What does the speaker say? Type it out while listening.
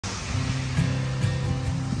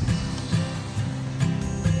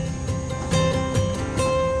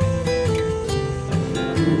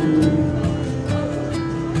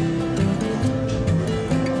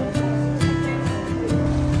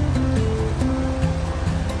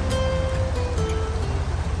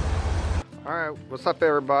Alright, what's up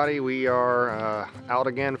everybody? We are out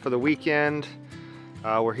again for the weekend.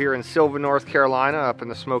 We're here in Silva, North Carolina, up in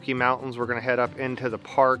the Smoky Mountains. We're going to head up into the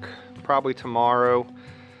park probably tomorrow,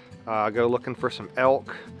 go looking for some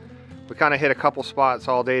elk. We kind of hit a couple spots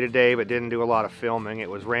all day today, but didn't do a lot of filming. It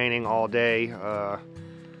was raining all day,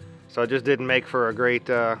 so it just didn't make for a great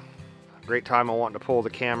time of wanting to pull the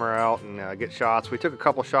camera out and get shots. We took a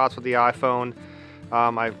couple shots with the iPhone.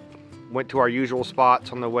 I went to our usual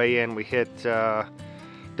spots on the way in. We hit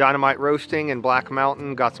Dynamite Roasting in Black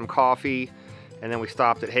Mountain, got some coffee, and then we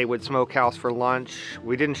stopped at Haywood Smokehouse for lunch.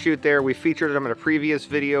 We didn't shoot there. We featured them in a previous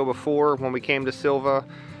video before when we came to Silva.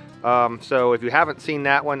 So if you haven't seen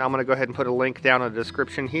that one, I'm going to go ahead and put a link down in the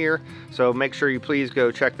description here. So make sure you please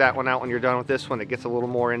go check that one out when you're done with this one. It gets a little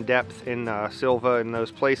more in depth in Silva and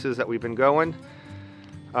those places that we've been going.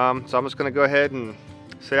 So I'm just going to go ahead and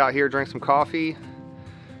sit out here, drink some coffee.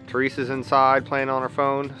 Teresa's inside playing on her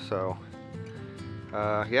phone, so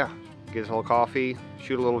yeah, get us a little coffee,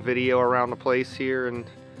 shoot a little video around the place here, and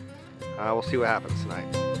we'll see what happens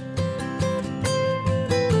tonight.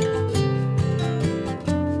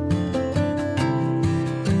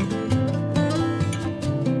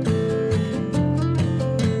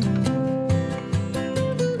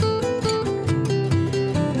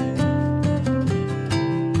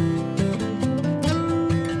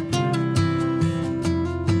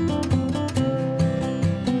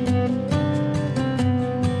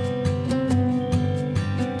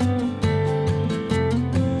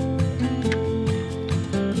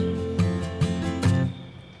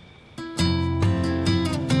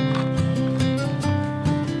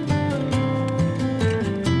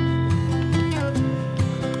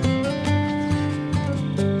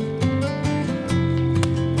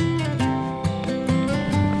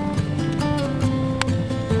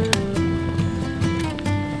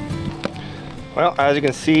 Well, as you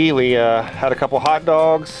can see, we had a couple hot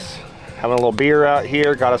dogs, having a little beer out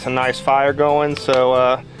here, got us a nice fire going, so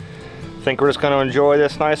I think we're just going to enjoy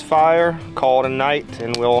this nice fire, call it a night,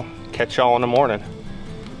 and we'll catch y'all in the morning.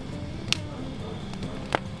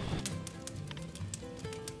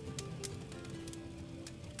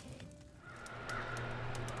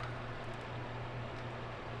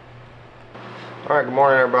 Alright, good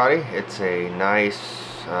morning everybody. It's a nice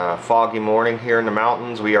foggy morning here in the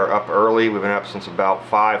mountains. We are up early. We've been up since about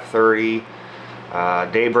 5:30.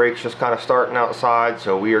 Daybreak's just kind of starting outside,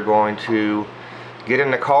 so we are going to get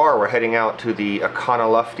in the car. We're heading out to the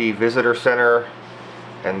Oconaluftee Visitor Center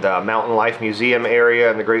and the Mountain Life Museum area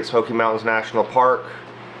in the Great Smoky Mountains National Park.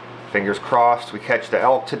 Fingers crossed we catch the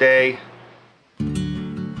elk today.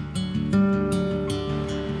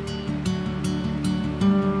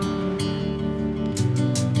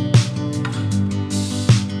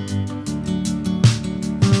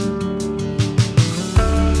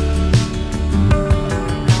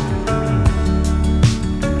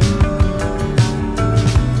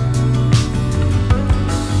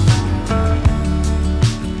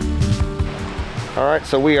 Alright,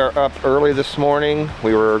 so we are up early this morning.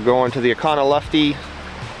 We were going to the Oconaluftee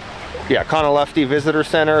Visitor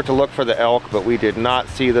Center to look for the elk, but we did not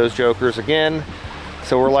see those jokers again.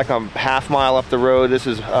 So we're like a half mile up the road. This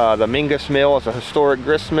is the Mingus Mill. It's a historic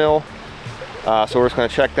grist mill. So we're just going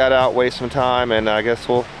to check that out, waste some time, and I guess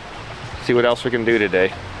we'll see what else we can do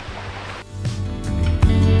today.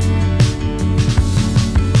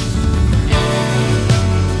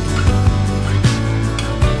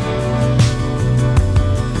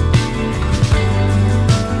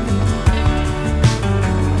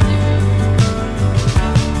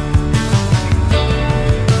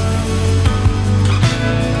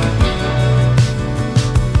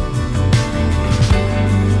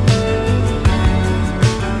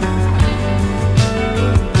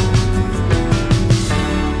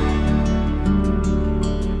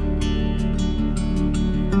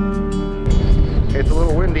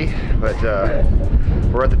 But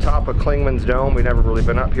we're at the top of Klingman's Dome. We've never really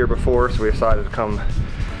been up here before, so we decided to come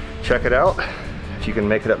check it out. If you can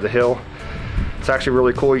make it up the hill, it's actually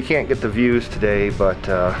really cool. You can't get the views today, but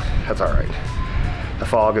that's all right. The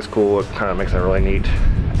fog is cool. It kind of makes a really neat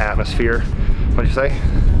atmosphere. What'd you say?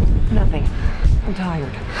 Nothing. I'm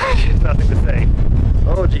tired. She has nothing to say.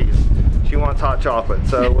 Oh geez, she wants hot chocolate.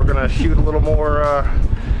 So we're gonna shoot a little more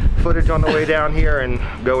footage on the way down here and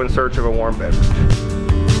go in search of a warm beverage.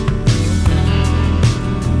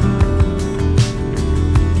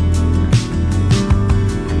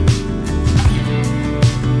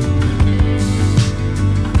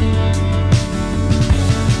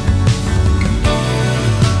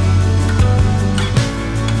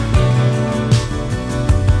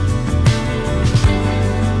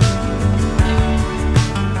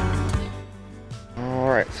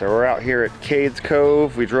 So we're out here at Cades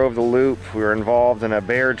Cove. We drove the loop. We were involved in a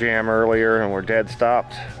bear jam earlier and we're dead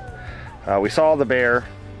stopped. We saw the bear,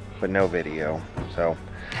 but no video. So,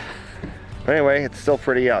 but anyway, it's still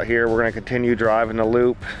pretty out here. We're gonna continue driving the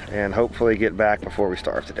loop and hopefully get back before we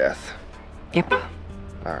starve to death. Yep. All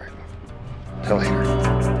right, till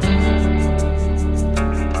later.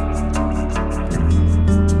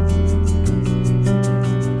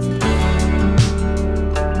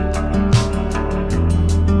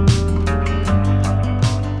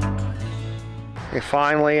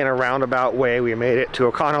 Finally, in a roundabout way, we made it to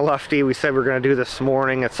Oconaluftee. We said we were going to do this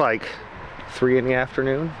morning. It's like 3 in the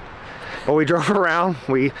afternoon. But we drove around.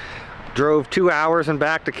 We drove 2 hours and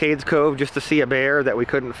back to Cades Cove just to see a bear that we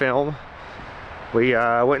couldn't film. We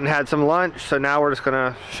went and had some lunch, so now we're just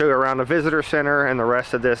going to show you around the visitor center and the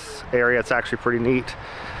rest of this area. It's actually pretty neat.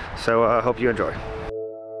 So I hope you enjoy.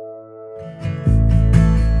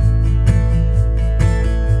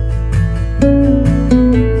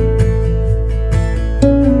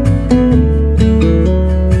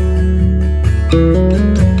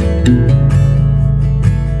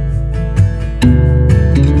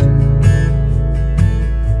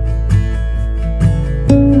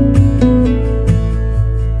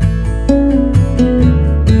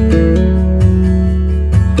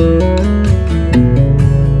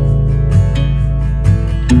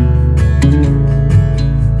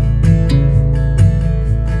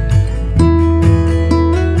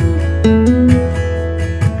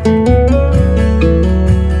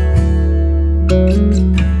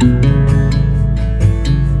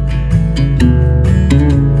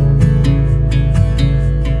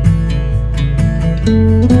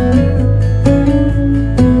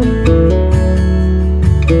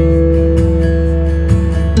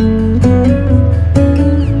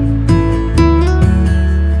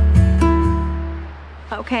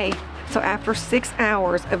 Okay, so after 6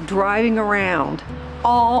 hours of driving around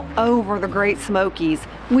all over the Great Smokies,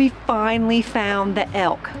 we finally found the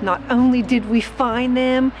elk. Not only did we find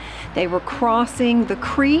them, they were crossing the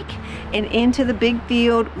creek and into the big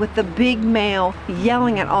field with the big male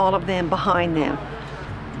yelling at all of them behind them.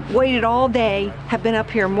 Waited all day, have been up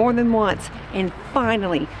here more than once, and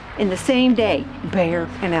finally, in the same day, bear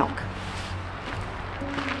and elk.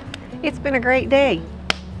 It's been a great day.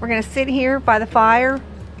 We're gonna sit here by the fire,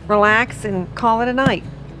 relax, and call it a night.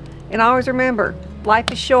 And always remember,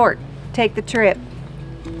 life is short. Take the trip.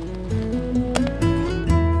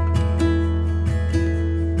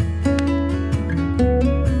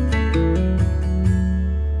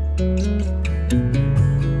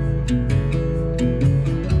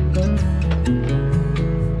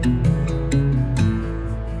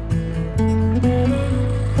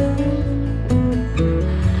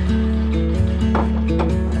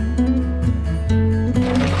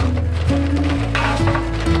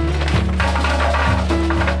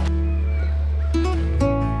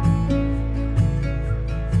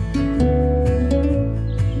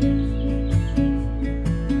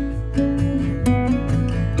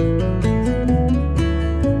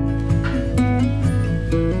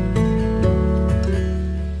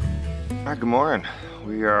 Good morning.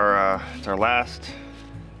 We are, it's our last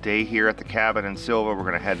day here at the cabin in Silva. We're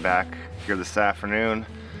gonna head back here this afternoon.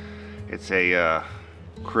 It's a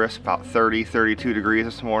crisp, about 30, 32 degrees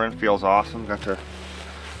this morning. Feels awesome. Got to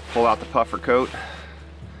pull out the puffer coat.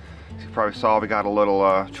 As you probably saw, we got a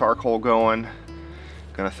little charcoal going.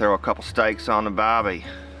 Gonna throw a couple steaks on the bobby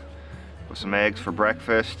with some eggs for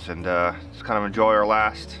breakfast and just kind of enjoy our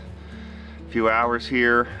last few hours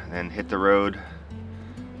here and hit the road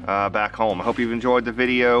back home. I hope you've enjoyed the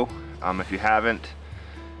video. If you haven't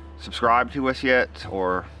subscribed to us yet,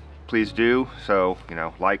 or please do. So, you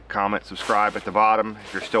know, like, comment, subscribe at the bottom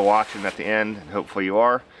if you're still watching at the end, and hopefully you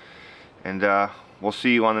are. And we'll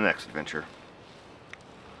see you on the next adventure.